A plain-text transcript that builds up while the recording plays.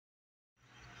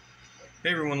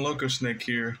Hey everyone, Loco Snake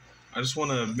here. I just want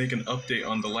to make an update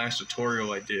on the last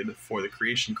tutorial I did for the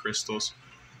creation crystals.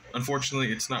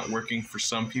 Unfortunately, it's not working for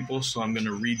some people, so I'm going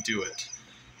to redo it.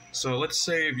 So let's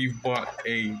say if you've bought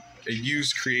a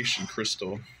used creation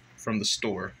crystal from the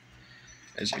store.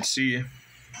 As you can see, it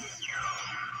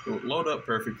will load up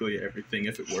perfectly everything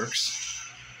if it works.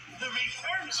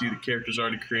 See, the character's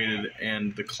already created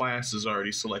and the class is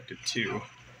already selected too.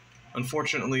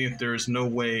 Unfortunately, there is no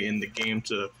way in the game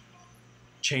to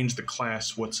change the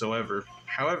class whatsoever.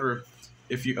 However,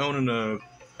 if you own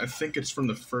I think it's from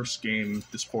the first game,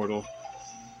 this portal,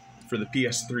 for the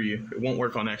PS3, it won't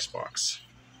work on Xbox.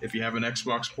 If you have an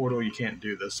Xbox portal, you can't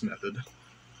do this method.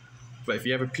 But if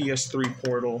you have a PS3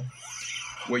 portal,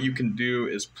 what you can do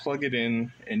is plug it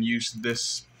in and use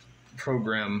this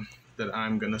program that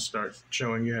I'm going to start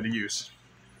showing you how to use.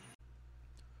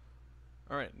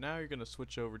 Alright, now you're going to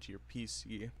switch over to your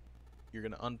PC. You're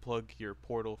going to unplug your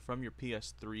portal from your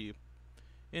PS3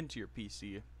 into your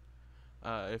PC.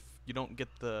 If you don't get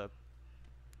the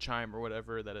chime or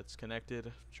whatever that it's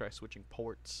connected, try switching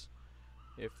ports.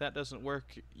 If that doesn't work,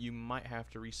 you might have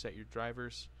to reset your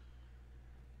drivers,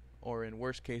 or in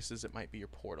worst cases it might be your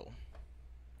portal.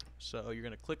 So you're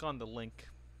going to click on the link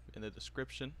in the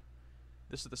description.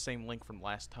 This is the same link from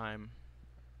last time.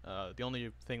 The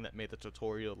only thing that made the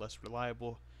tutorial less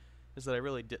reliable is that I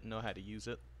really didn't know how to use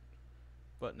it,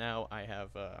 but now I have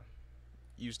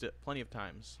used it plenty of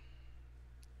times.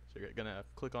 So you're going to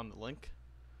click on the link.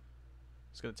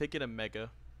 It's going to take you to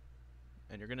Mega,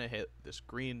 and you're going to hit this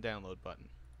green download button.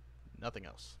 Nothing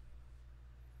else.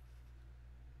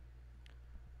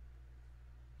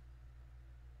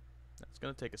 It's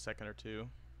going to take a second or two.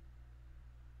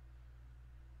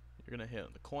 You're going to hit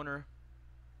in the corner.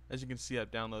 As you can see,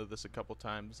 I've downloaded this a couple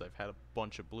times. I've had a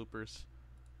bunch of bloopers.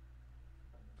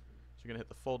 So you're going to hit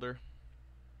the folder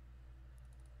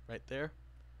right there.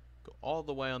 Go all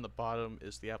the way on the bottom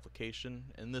is the application.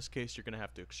 In this case, you're going to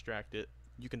have to extract it.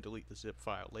 You can delete the zip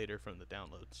file later from the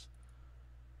downloads.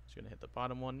 So you're going to hit the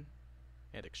bottom one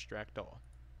and extract all.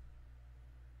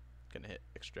 Going to hit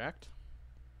extract.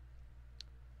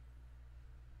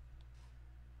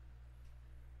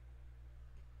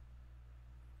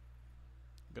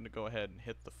 I'm going to go ahead and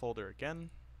hit the folder again,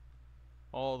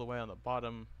 all the way on the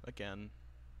bottom again.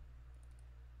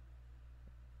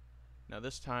 Now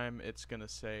this time it's going to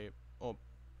say, oh,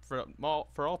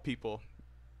 for all people,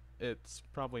 it's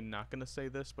probably not going to say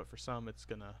this, but for some it's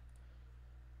going to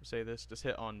say this. Just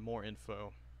hit on more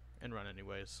info and run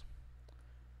anyways.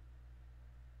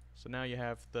 So now you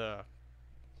have the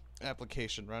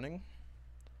application running.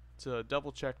 To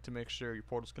double check to make sure your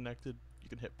portal's connected, you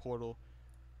can hit portal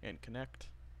and connect.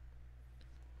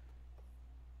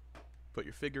 Put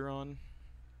your figure on.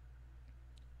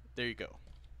 There you go.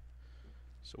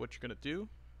 So what you're going to do,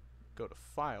 go to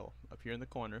File up here in the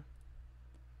corner,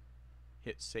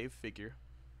 hit Save Figure.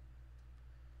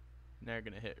 Now you're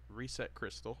going to hit Reset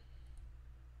Crystal.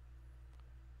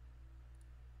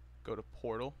 Go to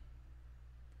Portal,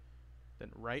 then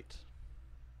Write.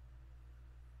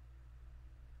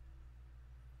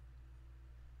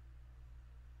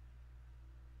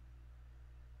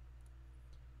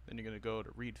 Then you're going to go to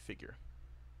Read Figure.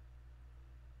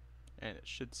 And it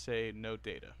should say no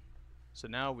data. So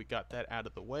now we got that out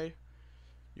of the way.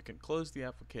 You can close the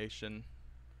application,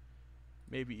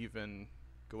 maybe even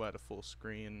go out of full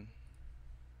screen.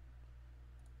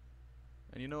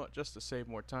 And you know what, just to save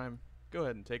more time, go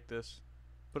ahead and take this,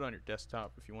 put it on your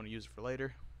desktop if you want to use it for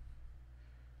later.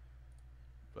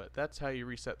 But that's how you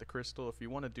reset the crystal. If you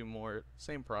want to do more,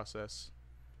 same process.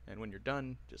 And when you're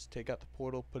done, just take out the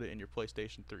portal, put it in your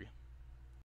PlayStation 3.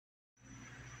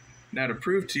 Now to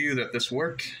prove to you that this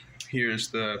worked, here's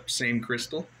the same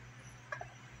crystal.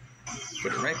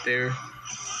 Put it right there.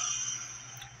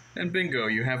 And bingo,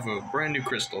 you have a brand new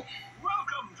crystal.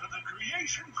 Welcome to the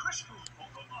Creation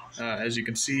Crystals, as you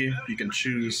can see, you can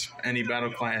choose any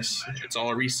battle class. It's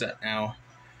all reset now.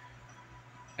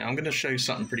 Now I'm going to show you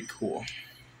something pretty cool.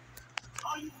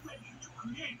 Are you ready to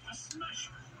create a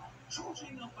smasher?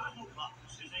 Choosing a battle class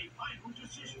is a final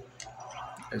decision.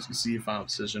 As you can see, final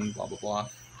decision, blah blah blah.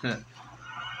 You're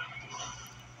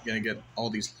going to get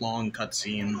all these long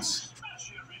cutscenes.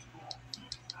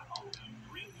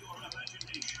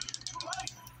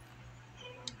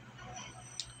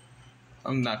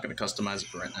 I'm not going to customize it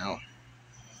for right now.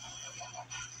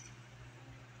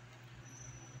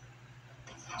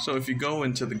 So if you go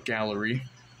into the gallery,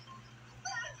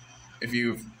 if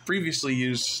you've previously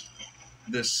used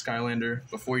this Skylander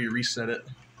before you reset it,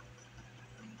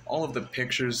 all of the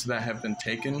pictures that have been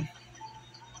taken,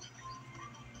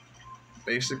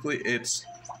 basically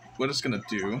what it's going to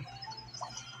do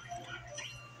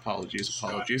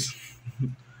Apologies.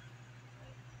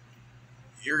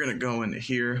 You're gonna go into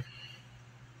here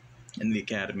in the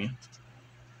academy.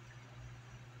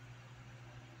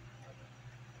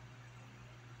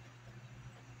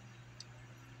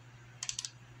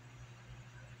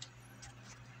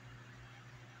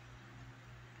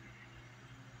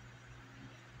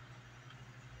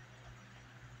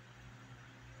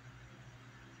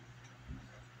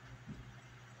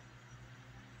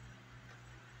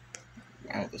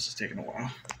 Wow, this is taking a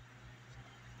while.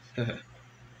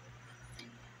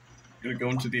 Gonna go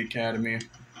into the academy.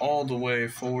 All the way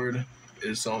forward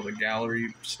is all the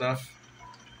gallery stuff.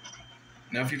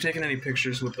 Now, if you've taken any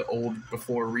pictures with the old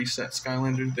before reset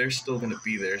Skylander, they're still gonna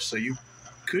be there, so you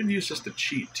could use just a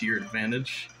cheat to your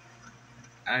advantage.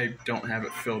 I don't have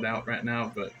it filled out right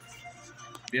now, but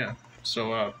yeah.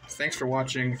 So thanks for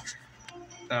watching.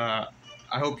 I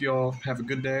hope you all have a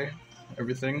good day.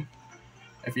 Everything.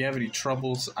 If you have any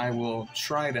troubles, I will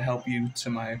try to help you to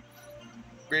my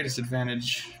greatest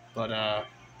advantage. But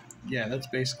yeah, that's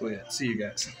basically it. See you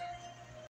guys.